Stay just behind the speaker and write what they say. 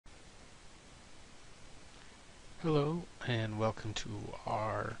Hello and welcome to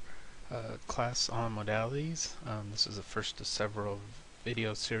our class on modalities. This is the first of several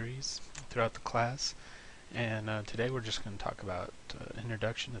video series throughout the class, and today we're just going to talk about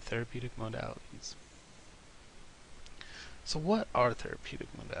introduction to therapeutic modalities. So what are therapeutic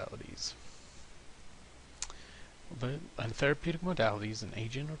modalities? A therapeutic modality is an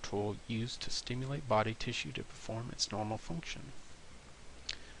agent or tool used to stimulate body tissue to perform its normal function.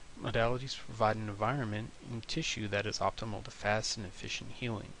 Modalities provide an environment in tissue that is optimal to fast and efficient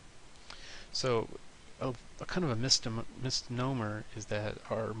healing. So a kind of a misnomer is that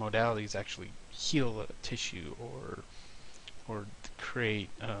our modalities actually heal a tissue or create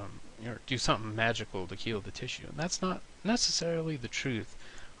or do something magical to heal the tissue. And that's not necessarily the truth.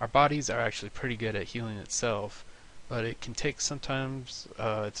 Our bodies are actually pretty good at healing itself, but it can take sometimes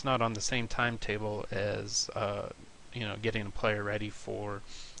it's not on the same timetable as getting a player ready for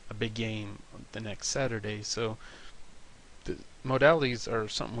a big game the next Saturday. So the modalities are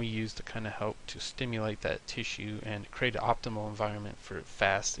something we use to kind of help to stimulate that tissue and create an optimal environment for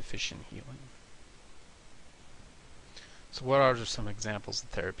fast, efficient healing. So what are some examples of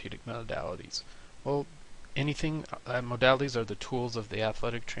therapeutic modalities? Well, modalities are the tools of the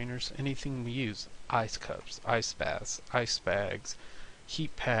athletic trainers. Anything we use, ice cups, ice baths, ice bags,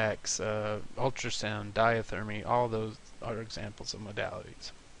 heat packs, ultrasound, diathermy, all those are examples of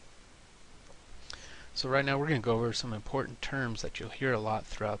modalities. So right now we're going to go over some important terms that you'll hear a lot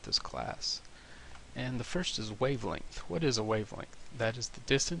throughout this class. And the first is wavelength. What is a wavelength? That is the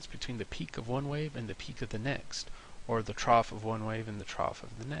distance between the peak of one wave and the peak of the next, or the trough of one wave and the trough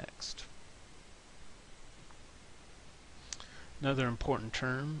of the next. Another important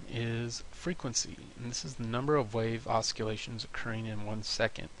term is frequency, and this is the number of wave oscillations occurring in 1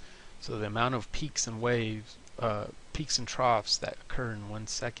 second. So the amount of peaks and waves, peaks and troughs that occur in 1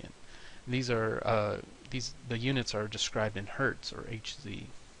 second. These are the units are described in hertz or Hz. And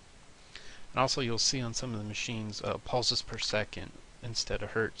also you'll see on some of the machines pulses per second instead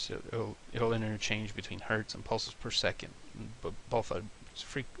of hertz. It'll interchange between hertz and pulses per second, but both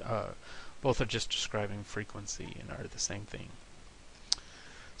are just describing frequency and are the same thing.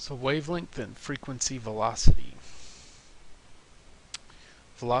 So wavelength and frequency velocity.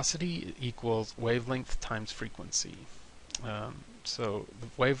 Velocity equals wavelength times frequency. So the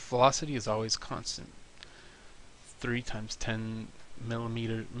wave velocity is always constant, 3 times 10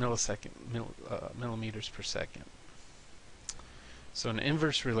 millimeters per second. So an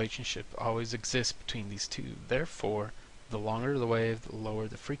inverse relationship always exists between these two. Therefore, the longer the wave, the lower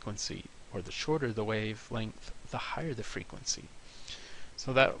the frequency, or the shorter the wavelength, the higher the frequency.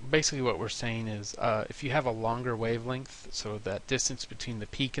 So that basically what we're saying is if you have a longer wavelength, so that distance between the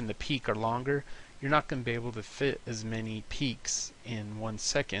peak and the peak are longer, you're not going to be able to fit as many peaks in 1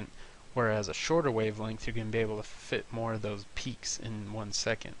 second, whereas a shorter wavelength you're going to be able to fit more of those peaks in 1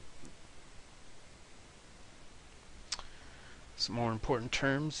 second. Some more important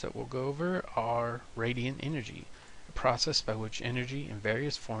terms that we'll go over are radiant energy, a process by which energy in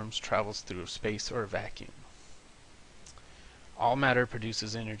various forms travels through space or a vacuum. All matter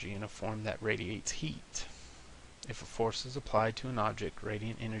produces energy in a form that radiates heat. If a force is applied to an object,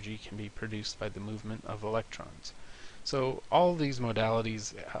 radiant energy can be produced by the movement of electrons. So all these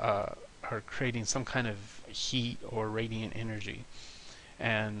modalities are creating some kind of heat or radiant energy,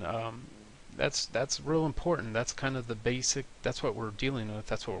 and that's real important. That's kind of the basic. That's what we're dealing with.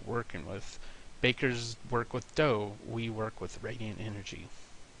 That's what we're working with. Bakers work with dough. We work with radiant energy.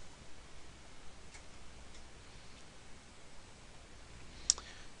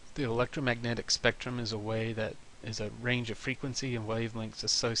 The electromagnetic spectrum is a range of frequency and wavelengths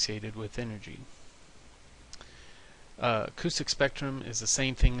associated with energy. Acoustic spectrum is the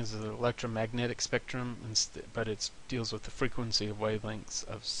same thing as the electromagnetic spectrum, but it deals with the frequency of wavelengths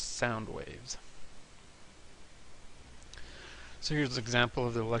of sound waves. So here's an example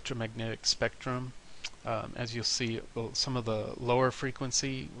of the electromagnetic spectrum. As you'll see, some of the lower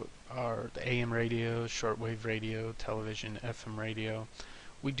frequency are the AM radio, shortwave radio, television, FM radio.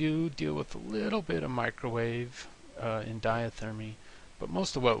 We do deal with a little bit of microwave in diathermy, but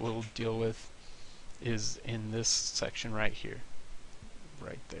most of what we'll deal with is in this section right here,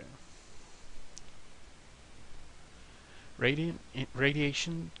 right there.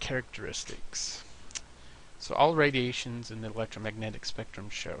 Radiation characteristics. So all radiations in the electromagnetic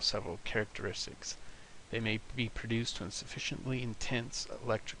spectrum share several characteristics. They may be produced when sufficiently intense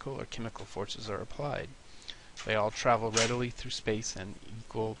electrical or chemical forces are applied. They all travel readily through space and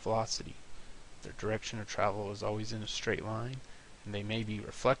equal velocity. Their direction of travel is always in a straight line, and they may be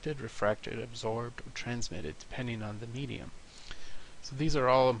reflected, refracted, absorbed, or transmitted depending on the medium. So these are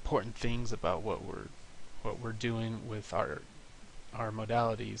all important things about what we're what we're doing with our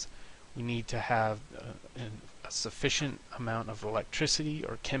modalities, we need to have a sufficient amount of electricity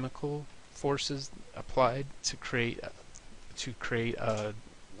or chemical forces applied to create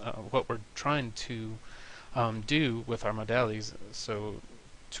what we're trying to do with our modalities. So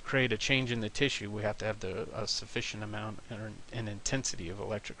to create a change in the tissue, we have to have a sufficient amount and intensity of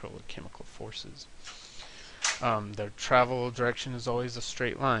electrical or chemical forces. Their travel direction is always a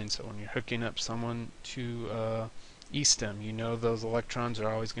straight line, so when you're hooking up someone to E-stem, you know those electrons are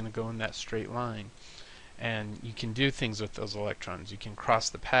always going to go in that straight line. And you can do things with those electrons. You can cross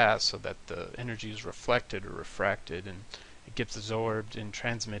the paths so that the energy is reflected or refracted, and it gets absorbed and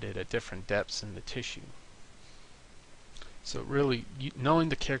transmitted at different depths in the tissue. So really, knowing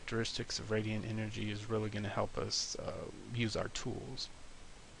the characteristics of radiant energy is really going to help us use our tools.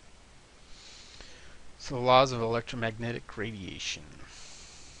 So the laws of electromagnetic radiation.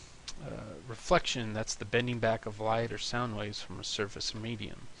 Reflection, that's the bending back of light or sound waves from a surface or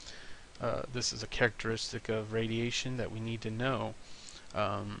medium. This is a characteristic of radiation that we need to know.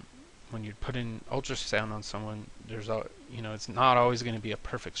 When you put in ultrasound on someone, it's not always going to be a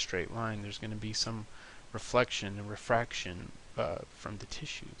perfect straight line. There's going to be some reflection and refraction from the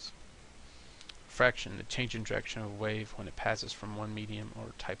tissues. Refraction, the change in direction of a wave when it passes from one medium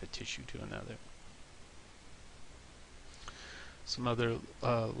or type of tissue to another. Some other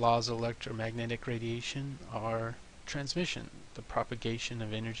laws of electromagnetic radiation are transmission, the propagation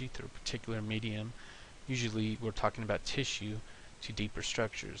of energy through a particular medium. Usually we're talking about tissue to deeper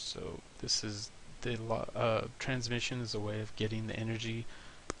structures. So this is the transmission is a way of getting the energy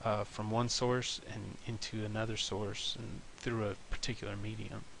from one source and into another source and through a particular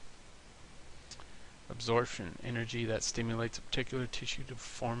medium. Absorption, energy that stimulates a particular tissue to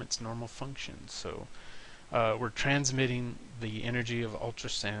perform its normal function. So we're transmitting the energy of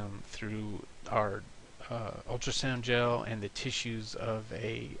ultrasound through our ultrasound gel and the tissues of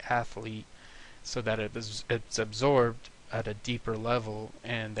a athlete so that it's absorbed at a deeper level,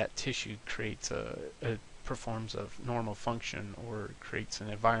 and that tissue performs a normal function or creates an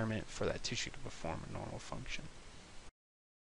environment for that tissue to perform a normal function.